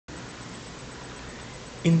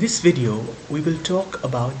In this video, we will talk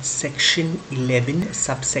about Section 11,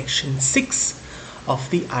 Subsection 6 of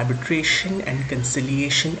the Arbitration and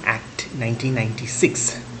Conciliation Act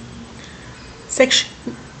 1996. Section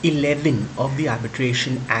 11 of the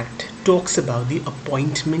Arbitration Act talks about the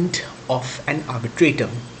appointment of an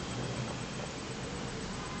arbitrator.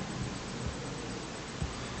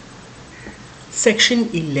 Section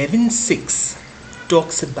 11.6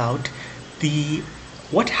 talks about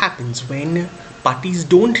what happens when parties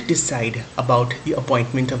don't decide about the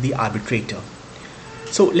appointment of the arbitrator.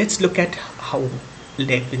 So let's look at how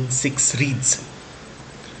 11.6 reads,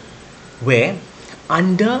 where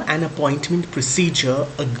under an appointment procedure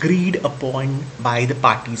agreed upon by the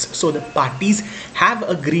parties. So the parties have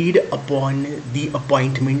agreed upon the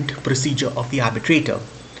appointment procedure of the arbitrator.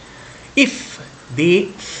 If they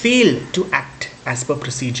fail to act as per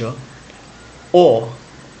procedure, or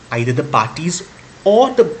either the parties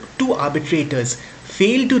or the two arbitrators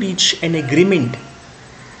fail to reach an agreement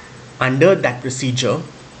under that procedure,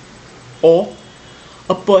 or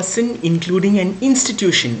a person including an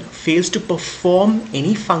institution fails to perform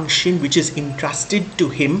any function which is entrusted to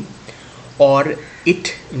him or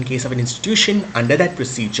it in case of an institution under that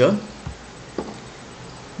procedure,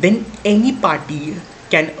 then any party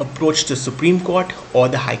can approach the Supreme Court or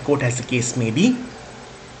the High Court, as the case may be,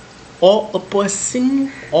 or a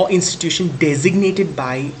person or institution designated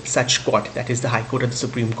by such court, that is the High Court or the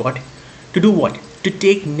Supreme Court, to do what? To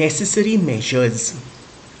take necessary measures,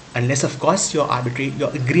 unless of course your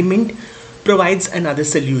agreement provides another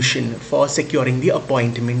solution for securing the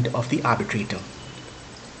appointment of the arbitrator.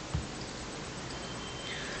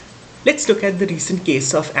 Let's look at the recent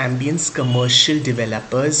case of Ambience Commercial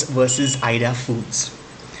Developers versus Aida Foods.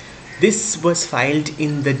 This was filed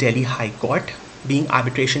in the Delhi High Court, being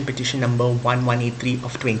arbitration petition number 1183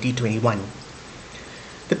 of 2021.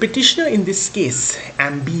 The petitioner in this case,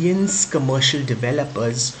 Ambience Commercial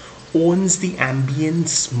Developers, owns the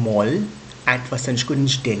Ambience Mall at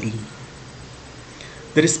Vasanchkunj, Delhi.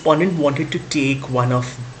 The respondent wanted to take one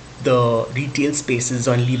of the retail spaces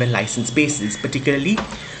on leave and license basis, particularly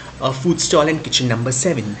a food stall and kitchen number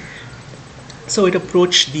 7. So it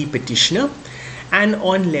approached the petitioner, and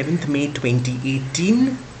on 11th May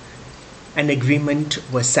 2018, an agreement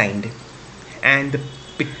was signed, and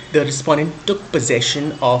the respondent took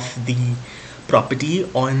possession of the property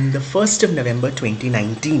on the 1st of November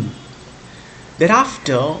 2019.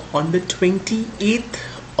 Thereafter, on the 28th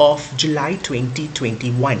of July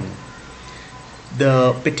 2021,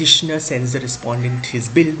 the petitioner sends the respondent his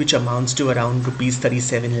bill, which amounts to around rupees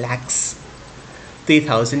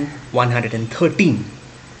 37,03,113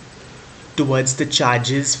 towards the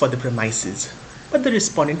charges for the premises, but the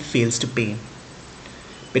respondent fails to pay.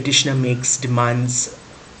 Petitioner makes demands,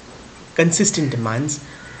 consistent demands,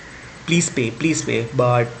 please pay,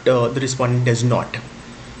 but the respondent does not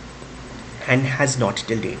and has not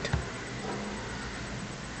till date.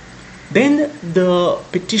 Then the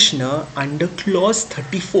petitioner, under clause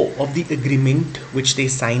 34 of the agreement which they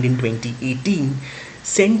signed in 2018,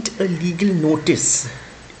 sent a legal notice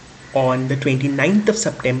on the 29th of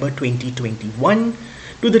September 2021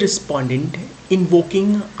 to the respondent,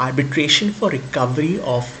 invoking arbitration for recovery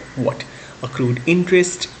of what? Accrued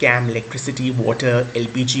interest, CAM, electricity, water,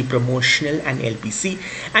 LPG, promotional and LPC,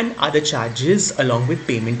 and other charges, along with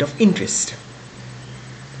payment of interest.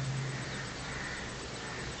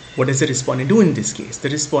 What does the respondent do in this case? The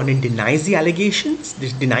respondent denies the allegations,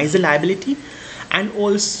 denies the liability, and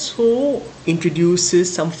also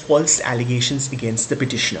introduces some false allegations against the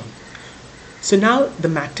petitioner. So now the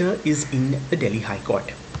matter is in the Delhi High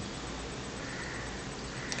Court.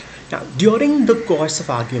 Now, during the course of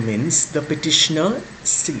arguments, the petitioner,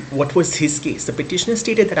 what was his case? The petitioner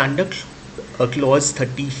stated that under clause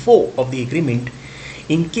 34 of the agreement,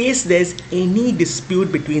 in case there's any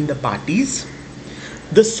dispute between the parties,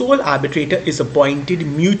 the sole arbitrator is appointed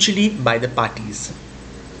mutually by the parties.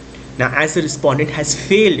 Now, as the respondent has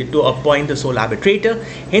failed to appoint the sole arbitrator,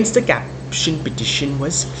 hence the caption petition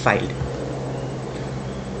was filed.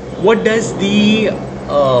 What does the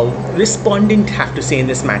respondent have to say in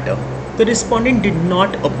this matter? The respondent did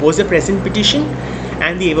not oppose the present petition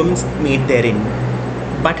and the evidence made therein,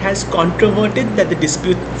 but has controverted that the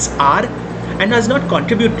disputes are, and has not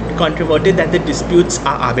controverted that the disputes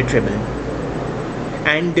are arbitrable.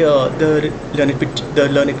 And the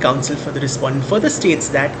learned counsel for the respondent further states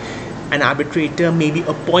that an arbitrator may be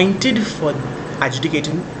appointed for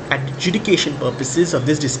adjudication purposes of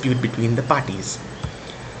this dispute between the parties.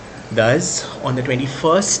 Thus, on the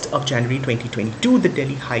 21st of January 2022, the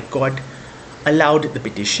Delhi High Court allowed the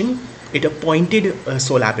petition. It appointed a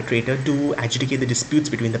sole arbitrator to adjudicate the disputes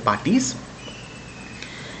between the parties.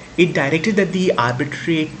 It directed that the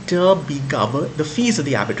arbitrator be governed, the fees of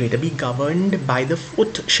the arbitrator be governed by the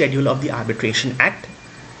 4th schedule of the Arbitration Act.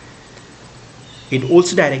 It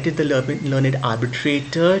also directed the learned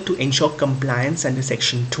arbitrator to ensure compliance under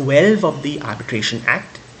Section 12 of the Arbitration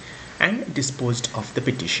Act and disposed of the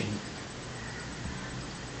petition.